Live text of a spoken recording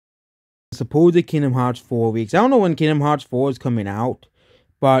supposed Kingdom Hearts 4 weeks. I don't know when Kingdom Hearts 4 is coming out,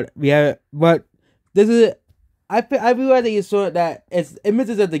 but this is. I realize that you saw that it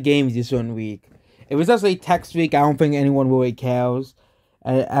misses that the games you certain week. If it's just a text week, I don't think anyone really cares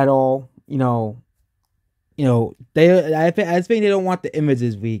at all. I think they don't want the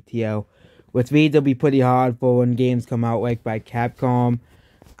images week, which means it'll be pretty hard for when games come out like by Capcom.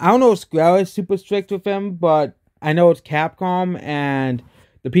 I don't know if Square is super strict with them, but I know it's Capcom and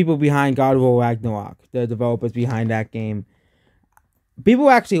the people behind God of War Ragnarok, the developers behind that game. People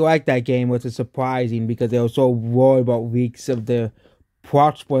actually like that game, which is surprising because they were so worried about leaks of the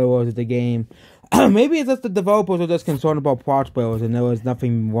plot spoilers of the game. Maybe it's just the developers were just concerned about plot spoilers and there was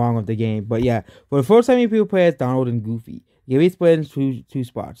nothing wrong with the game. But yeah, for the first time people play as Donald and Goofy. You can be split into two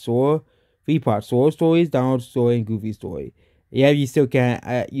spots. Three parts. Sora stories, Donald's story, and Goofy's story. Yeah, you still can't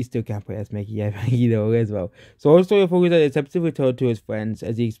play as Mickey, as well. Sora's story focuses on attempting to return to his friends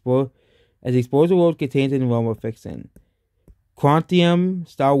as he explores the world contained in the realm of fiction. Quantium,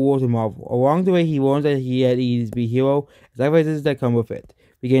 Star Wars, and Marvel. Along the way, he learns that he needs to be a hero, and sacrifices that come with it.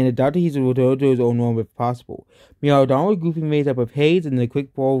 Beginning to doubt that he should return to his own realm if possible. Meanwhile, Donald and Goofy made up of Hayes and the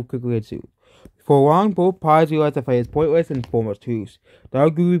quick ball quickly ensued. For long, both parties realized the fight is pointless and form of truce. Donald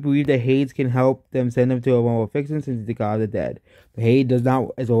and Goofy believe that Hayes can help them send them to a realm of fiction since he's the god of the dead. But Hayes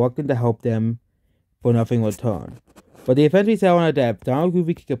is reluctant to help them for nothing in return. But they eventually settle on a debt. Donald and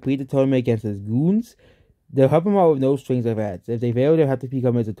Goofy can complete the tournament against his goons. They'll help him out with no strings attached. If they fail, they'll have to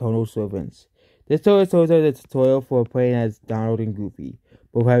become his eternal servants. This story shows us the tutorial for playing as Donald and Goofy,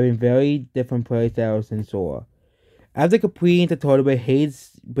 both having very different play styles than Sora. After completing the tournament,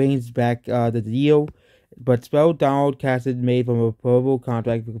 Hayes brings back the deal, but spell Donald casted made from a verbal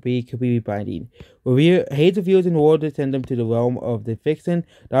contract could be completely binding. Hayes reveals in order to send them to the realm of the fiction,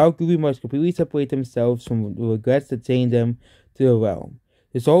 Donald and Goofy must completely separate themselves from the regrets that chain them to the realm.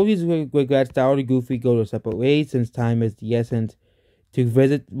 To solve these regrets, Donald and Goofy go their separate ways since time is the essence to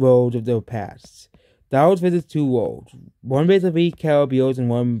visit worlds of their pasts. Donald visits two worlds, one based on the Caribbeans and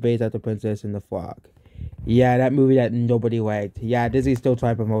one based on the Princess and the Frog. Yeah, that movie that nobody liked. Yeah, Disney's still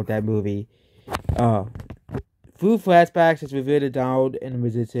trying to promote that movie. Through flashbacks, it's revealed that Donald and the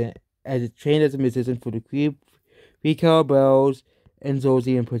musician, as it's trained as a musician for the three Carabels, and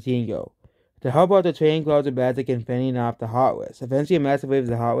Zozie and Patingo. To help out the training clouds of magic and fending off the Heartless. Eventually, a massive wave of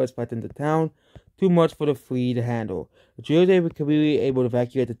the Heartless threatened the town, too much for the Flea to handle. The trio were completely able to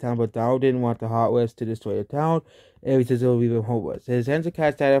evacuate the town, but Donald didn't want the Heartless to destroy the town, and he says it will leave him homeless. His attempts to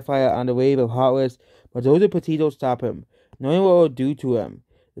cast Starfire on the wave of Heartless, but Zozie and Patingo stop him, knowing what it will do to him.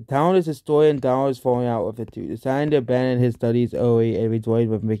 The town is destroyed and Donald is falling out with it too, deciding to abandon his studies early and rejoin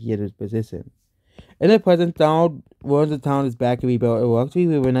with Mickey at his position. In the present, Donald learns the town is back to rebuild and will actually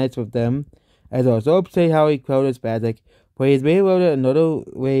reunites with them, as well. So upset how he quelled his magic, but he's made aware that another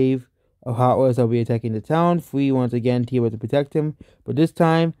wave of Heartless will be attacking the town. Flea once again team up to protect him, but this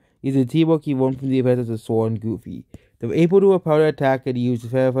time, using the teamwork he won from the events of Sora and Goofy. They were able to repel the attack and use the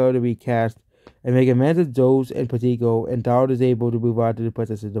Starfire to be cast and make amends with Zoze and Patingo, and Donald is able to move on to the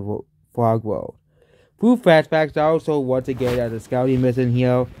Princess of the Frog World. Through flashbacks, Donald also once again as a scouting mission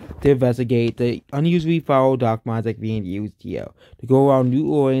here to investigate the unusually foul dark magic being used here to go around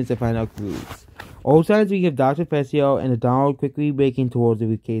New Orleans and find out clues. All signs we give Dr. Fessio and the Donald quickly making towards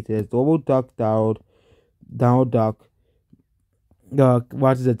the case as Double Duck Donald Duck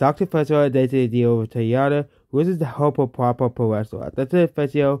watches the Dr. Fessio identity deal with Toyota, who is to help a proper pro wrestler. Dr.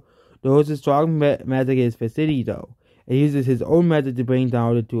 Fessio knows the strong magic in his facility though, and uses his own magic to bring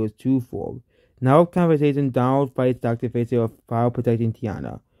Donald into his true form. Now, conversation, Donald fights Dr. Fessio while protecting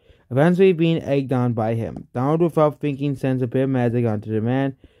Tiana, eventually being egged on by him. Donald, without thinking, sends a bit of magic onto the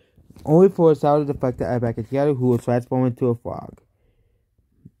man, only for a solid effect to add back at Tiana, who will transform into a frog.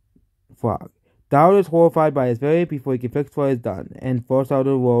 Donald is horrified by his failure before he can fix what is done, and forced out of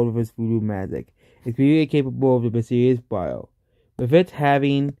the world with his voodoo magic. It's really capable of the mysterious bio, with it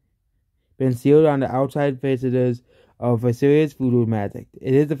having been sealed on the outside visitors of a serious voodoo magic.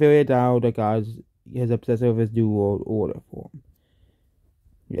 It is the failure Donald that God is obsessed with his new world order form.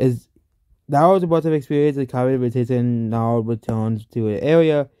 As Donald's about to experience the covenant meditation, Donald returns to an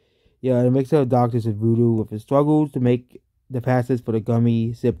area, a mixture of darkness and voodoo with his struggles to make the passes for the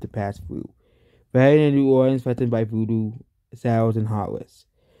gummy sip to pass through. Varied in New Orleans threatened by voodoo, saddles, and heartless.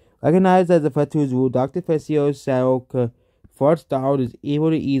 Recognized as a threat to his rule, Dr. Fessio's saddle Fort Donald is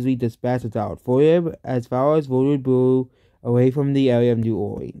able to easily dispatch it out for him as far as voodoo blew away from the area of New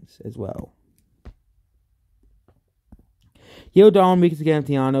Orleans as well. Here, Donald meets again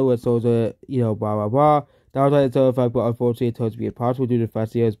Tiana with Souza, blah blah blah. Donald tried to tell the fact, but unfortunately it turns to be impossible due to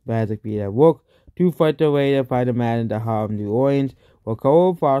Fessio's magic being at work to fight their way to find a man in the heart of New Orleans, While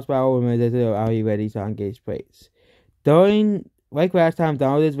Cole Frostbow remains are you ready to engage praise. Like last time,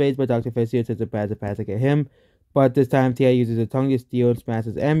 Donald is raised by Dr. Fisher to surpass a pass at him, but this time Tia uses a tongue to steal and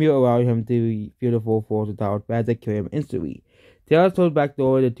smashes Emu, allowing him to feel the full force of Donald's pass that kill him instantly. Tia is told back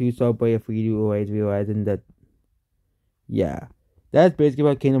door the two celebrate 3 ways, realizing that, yeah. That's basically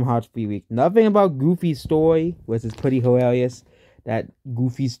about Kingdom Hearts 3 week. Nothing about Goofy's story, which is pretty hilarious. That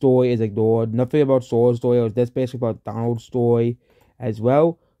Goofy's story is ignored. Nothing about Sora's story. That's basically about Donald's story as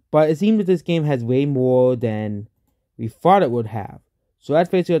well. But it seems that this game has way more than we thought it would have. So that's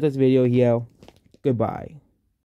basically this video here. Goodbye.